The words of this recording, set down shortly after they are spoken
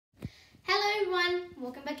everyone,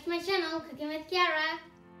 welcome back to my channel, Cooking with Kiara.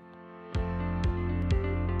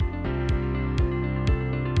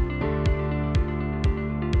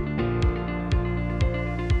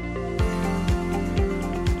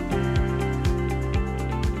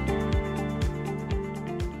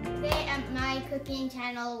 Today at my cooking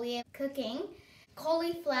channel we are cooking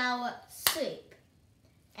cauliflower soup.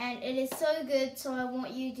 And it is so good, so I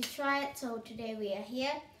want you to try it. So today we are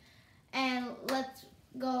here and let's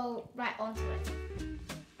go right onto it.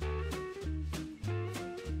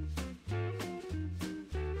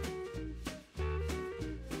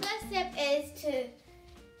 First step is to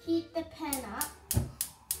heat the pan up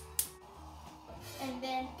and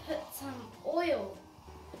then put some oil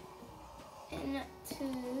into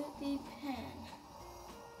the pan.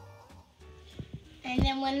 And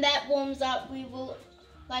then when that warms up, we will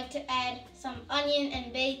like to add some onion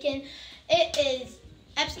and bacon. It is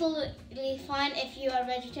absolutely fine if you are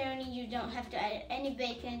vegetarian, you don't have to add any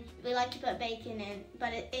bacon. We like to put bacon in,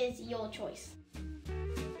 but it is your choice.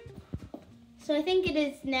 So I think it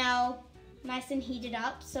is now nice and heated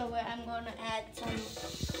up, so I'm going to add some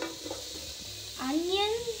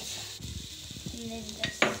onions and then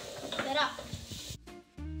just cook that up.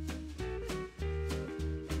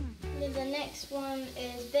 And the next one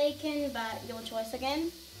is bacon, but your choice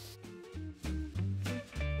again.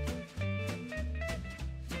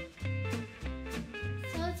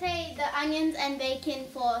 Saute the onions and bacon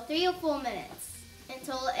for 3 or 4 minutes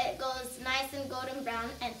until it goes nice and golden brown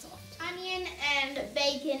and soft. Onion and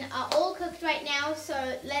bacon are all cooked right now, so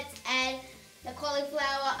let's add the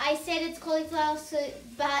cauliflower. I said it's cauliflower soup,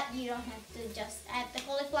 but you don't have to just add the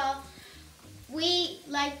cauliflower. We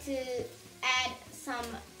like to add some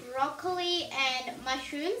broccoli and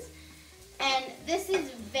mushrooms, and this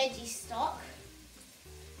is veggie stock,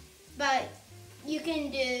 but you can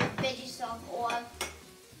do veggie stock or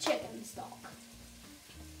chicken stock.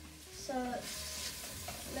 So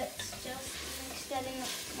let's just mix that in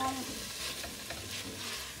 1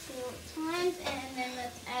 2 times, and then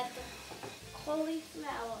let's add the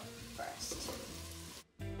cauliflower first.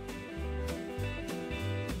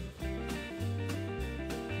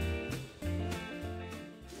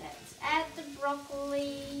 Let's add the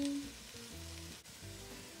broccoli,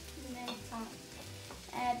 and then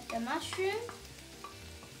add the mushroom.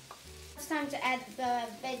 It's time to add the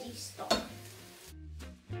veggie stock.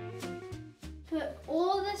 Put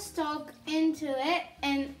all the stock into it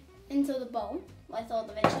and into the bowl with all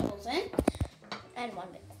the vegetables in and one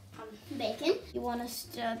bit bacon. You want to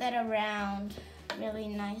stir that around really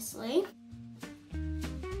nicely.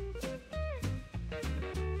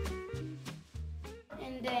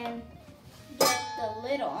 And then get the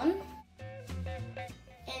lid on.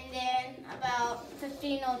 And then about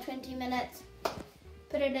 15 or 20 minutes,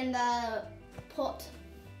 put it in the pot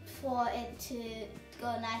for it to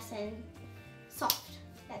go nice and soft.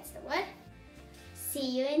 That's the word.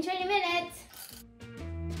 See you in 20 minutes.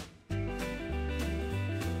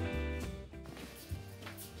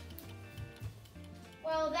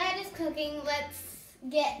 While that is cooking, let's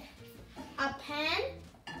get a pan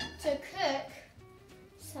to cook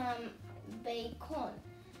some bacon.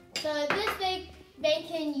 So this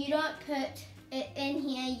bacon, you don't put it in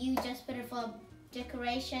here, you just put it for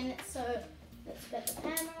decoration. So let's put the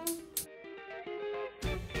pan on.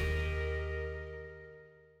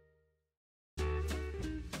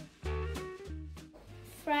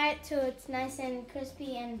 Fry it till it's nice and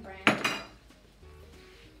crispy and brown.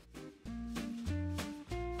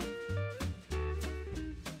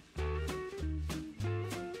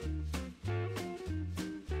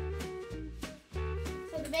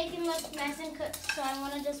 So the bacon looks nice and cooked, so I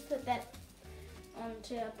want to just put that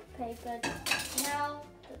onto a paper. Now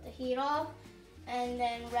put the heat off and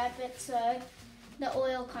then wrap it so the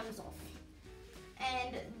oil comes off.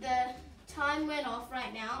 And the time went off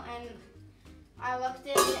right now, and I looked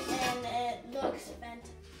at it and it looks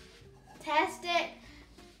fantastic.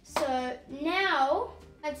 So now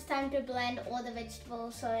it's time to blend all the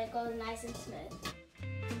vegetables so it goes nice and smooth.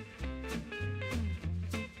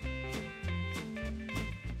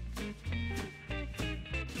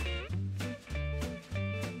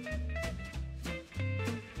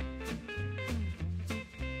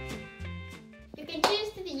 You can choose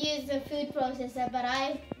to use the food processor, but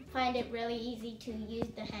I find it really easy to use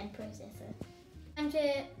the hand processor. Time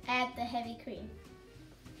to add the heavy cream.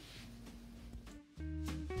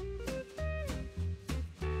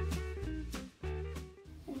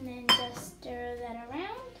 And then just stir that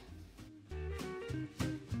around.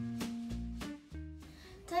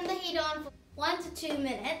 Turn the heat on for 1 to 2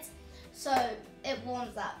 minutes so it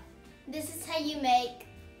warms up. This is how you make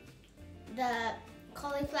the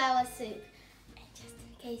cauliflower soup.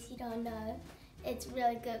 case you don't know, it's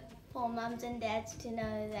really good for mums and dads to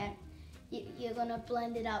know that you're gonna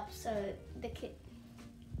blend it up so the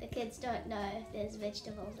kids don't know if there's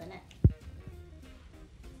vegetables in it.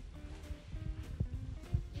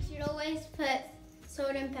 You should always put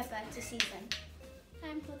salt and pepper to season.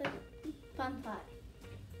 Time for the fun part.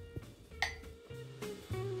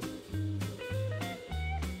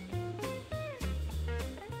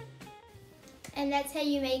 And that's how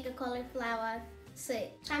you make a cauliflower soup.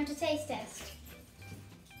 Time to taste test.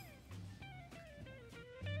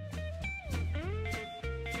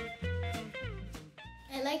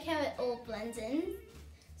 I like how it all blends in.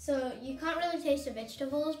 So you can't really taste the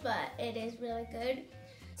vegetables, but it is really good.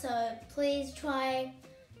 So please try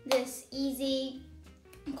this easy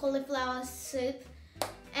cauliflower soup.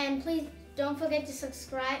 And please don't forget to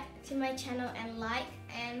subscribe to my channel and like.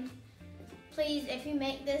 And please, if you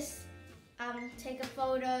make this, take a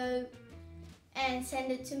photo and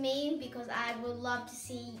send it to me because I would love to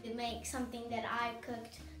see you make something that I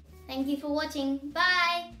cooked. Thank you for watching.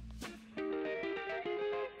 Bye!